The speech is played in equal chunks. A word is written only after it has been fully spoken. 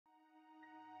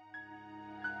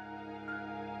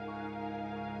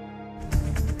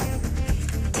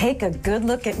Take a good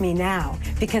look at me now,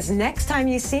 because next time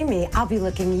you see me, I'll be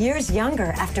looking years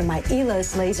younger after my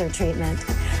Elos laser treatment.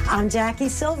 I'm Jackie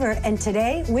Silver, and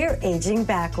today we're aging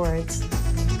backwards.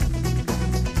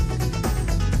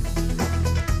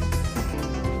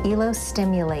 Elos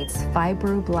stimulates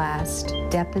fibroblast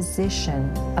deposition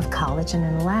of collagen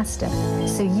and elastin.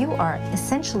 So you are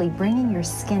essentially bringing your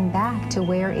skin back to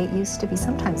where it used to be,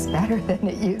 sometimes better than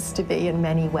it used to be in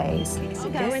many ways.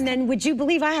 Okay. And then would you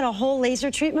believe I had a whole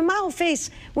laser treatment? My whole face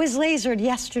was lasered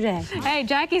yesterday. Hey,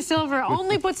 Jackie Silver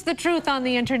only puts the truth on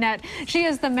the internet. She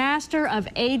is the master of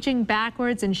aging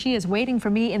backwards, and she is waiting for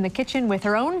me in the kitchen with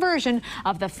her own version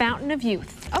of the Fountain of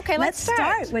Youth. Okay, let's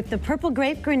start with the purple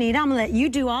grape granita. I'm gonna let you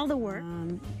do all the work.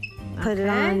 Put it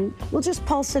on. We'll just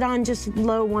pulse it on just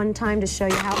low one time to show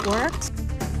you how it works.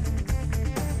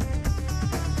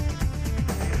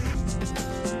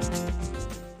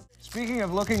 Speaking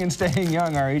of looking and staying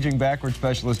young, our aging backward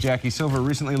specialist Jackie Silver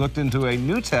recently looked into a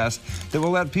new test that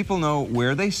will let people know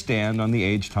where they stand on the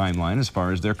age timeline as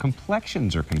far as their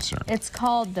complexions are concerned. It's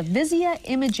called the Vizia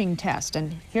Imaging Test,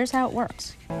 and here's how it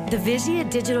works. The Vizia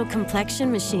digital complexion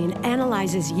machine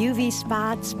analyzes UV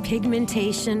spots,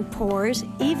 pigmentation, pores,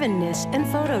 evenness, and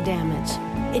photo damage.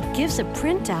 It gives a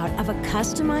printout of a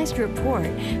customized report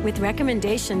with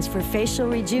recommendations for facial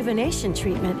rejuvenation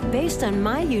treatment based on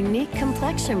my unique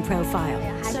complexion profile.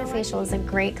 Hydrofacial is a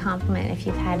great complement if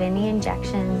you've had any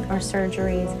injections or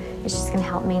surgeries. It's just going to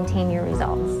help maintain your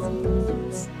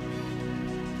results.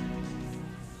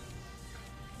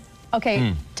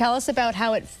 Okay, tell us about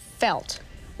how it felt.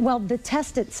 Well, the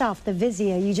test itself, the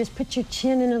Vizia, you just put your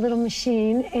chin in a little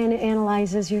machine and it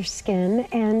analyzes your skin,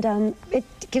 and it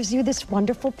gives you this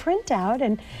wonderful printout.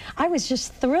 And I was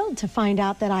just thrilled to find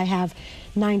out that I have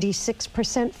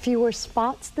 96% fewer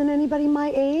spots than anybody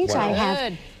my age. Wow. I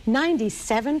have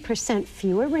 97%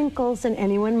 fewer wrinkles than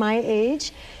anyone my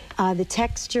age. The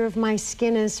texture of my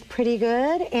skin is pretty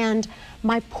good, and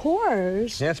my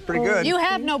pores... That's pretty good. You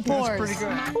have no pores. That's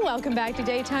pretty good. Welcome back to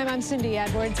Daytime. I'm Cindy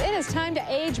Edwards. It is time to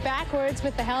age backwards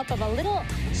with the help of a little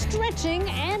stretching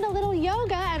and a little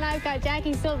yoga, and I've got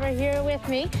Jackie Silver here with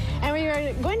me. And we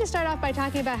are going to start off by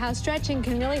talking about how stretching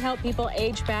can really help people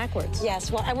age backwards. Yes,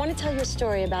 well, I want to tell you a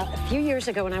story about a few years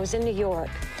ago when I was in New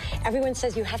York. Everyone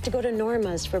says you have to go to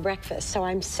Norma's for breakfast. So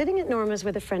I'm sitting at Norma's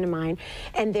with a friend of mine,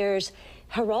 and there's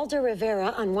Geraldo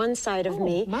Rivera on one side of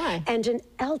me and an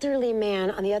elderly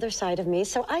man on the other side of me.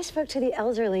 So I spoke to the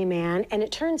elderly man, and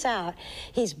it turns out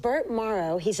he's Bert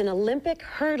Morrow. He's an Olympic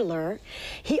hurdler.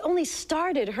 He only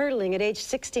started hurdling at age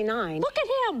 69. Look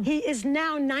at him. He is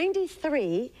now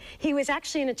 93. He was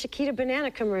actually in a Chiquita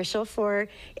Banana commercial for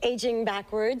aging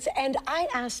backwards. And I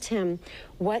asked him,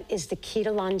 what is the key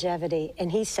to longevity?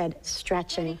 And he said,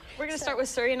 stretching. We're going to start with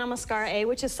Surya Namaskara A,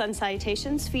 which is sun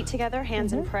salutations, feet together,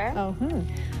 hands in prayer.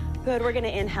 Good. We're going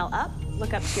to inhale up,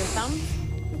 look up to your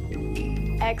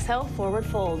thumb. Exhale, forward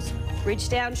folds. Reach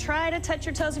down, try to touch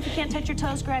your toes. If you can't touch your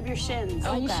toes, grab your shins.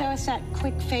 Will you show us that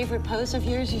quick favorite pose of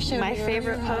yours you showed My me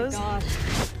favorite earlier? pose? Oh, gosh.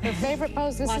 Your favorite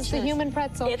pose, this is the human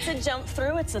pretzel. It's a jump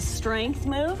through. It's a strength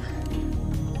move.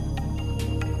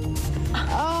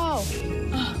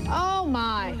 Oh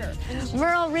my.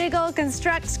 Merle Regal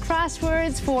constructs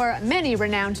crosswords for many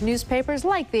renowned newspapers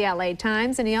like the LA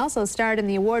Times, and he also starred in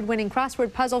the award-winning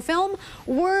crossword puzzle film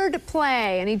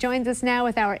Wordplay. And he joins us now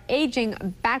with our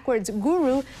aging backwards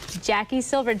guru, Jackie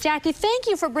Silver. Jackie, thank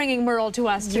you for bringing Merle to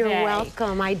us today. You're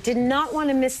welcome. I did not want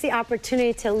to miss the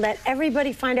opportunity to let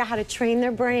everybody find out how to train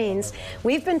their brains.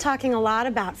 We've been talking a lot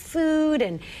about food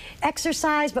and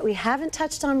exercise, but we haven't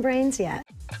touched on brains yet.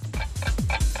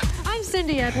 I'm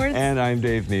Cindy Edwards. And I'm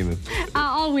Dave Neiman.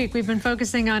 All week we've been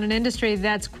focusing on an industry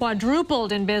that's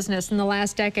quadrupled in business in the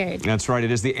last decade. That's right. It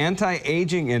is the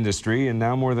anti-aging industry, and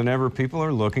now more than ever, people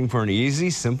are looking for an easy,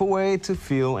 simple way to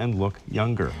feel and look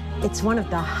younger. It's one of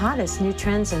the hottest new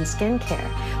trends in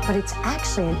skincare, but it's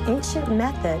actually an ancient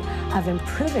method of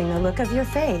improving the look of your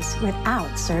face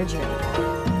without surgery.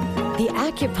 The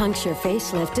acupuncture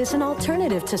facelift is an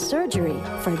alternative to surgery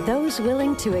for those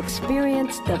willing to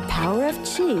experience the power of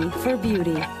Qi for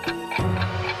beauty.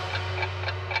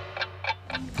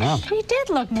 Wow. She did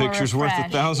look more Picture's worth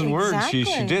 1,000 words. She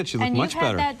did. She looked much better.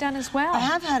 And you've had that done as well. I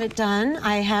have had it done.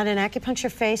 I had an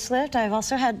acupuncture facelift. I've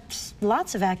also had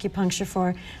lots of acupuncture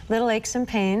for little aches and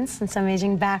pains. Since I'm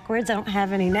aging backwards, I don't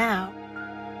have any now.